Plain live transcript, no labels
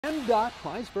MDOT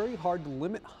tries very hard to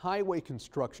limit highway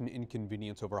construction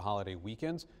inconvenience over holiday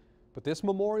weekends, but this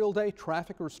Memorial Day,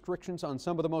 traffic restrictions on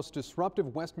some of the most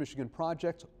disruptive West Michigan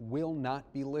projects will not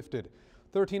be lifted.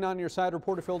 13 on Your Side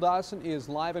reporter Phil Dawson is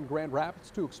live in Grand Rapids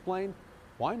to explain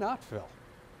why not, Phil.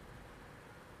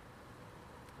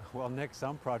 Well, Nick,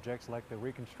 some projects like the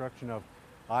reconstruction of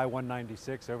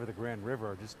I-196 over the Grand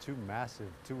River are just too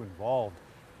massive, too involved.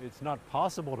 It's not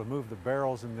possible to move the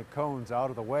barrels and the cones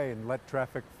out of the way and let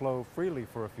traffic flow freely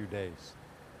for a few days.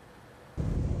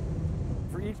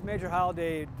 For each major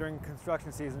holiday during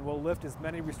construction season, we'll lift as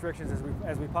many restrictions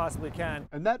as we possibly can.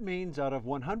 And that means out of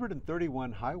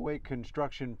 131 highway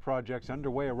construction projects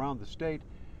underway around the state,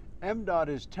 MDOT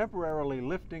is temporarily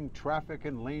lifting traffic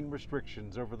and lane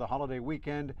restrictions over the holiday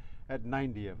weekend at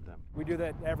 90 of them. We do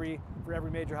that for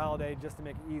every major holiday just to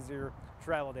make it easier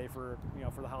travel day for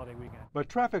the holiday weekend. But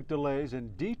traffic delays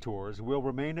and detours will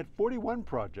remain at 41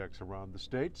 projects around the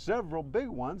state, several big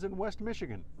ones in West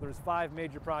Michigan. There's 5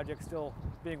 major projects still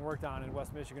being worked on in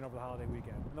West Michigan over the holiday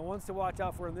weekend. And the ones to watch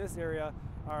out for in this area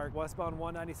are westbound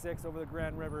 196 over the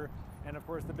Grand River, and of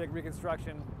course the big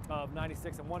reconstruction of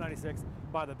 96 and 196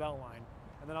 by the Beltline.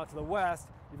 And then out to the west,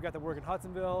 you've got the work in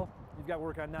Hudsonville, you've got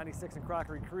work on 96 in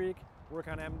Crockery Creek, work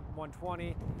on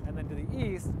M120, and then to the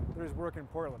east, there's work in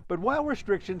Portland. But while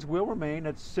restrictions will remain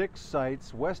at 6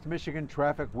 sites, West Michigan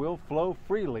traffic will flow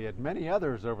freely at many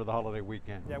others over the holiday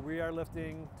weekend. Yeah, we are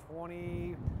lifting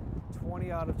 20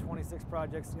 out of 26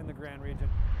 projects in the Grand region.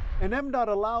 And MDOT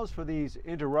allows for these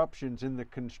interruptions in the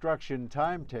construction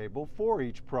timetable for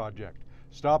each project.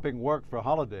 Stopping work for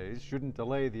holidays shouldn't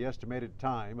delay the estimated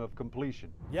time of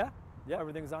completion. Yeah,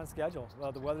 everything's on schedule.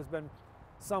 The weather's been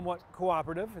somewhat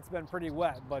cooperative. It's been pretty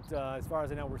wet, but as far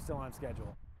as I know, we're still on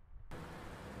schedule.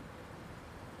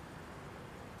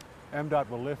 MDOT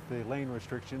will lift the lane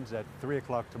restrictions at 3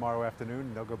 o'clock tomorrow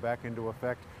afternoon. They'll go back into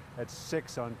effect at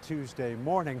 6 on Tuesday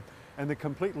morning. And the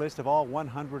complete list of all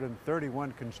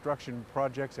 131 construction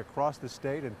projects across the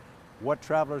state and what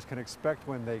travelers can expect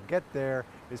when they get there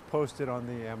is posted on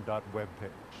the MDOT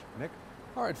webpage. Nick?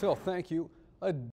 All right, Phil, thank you.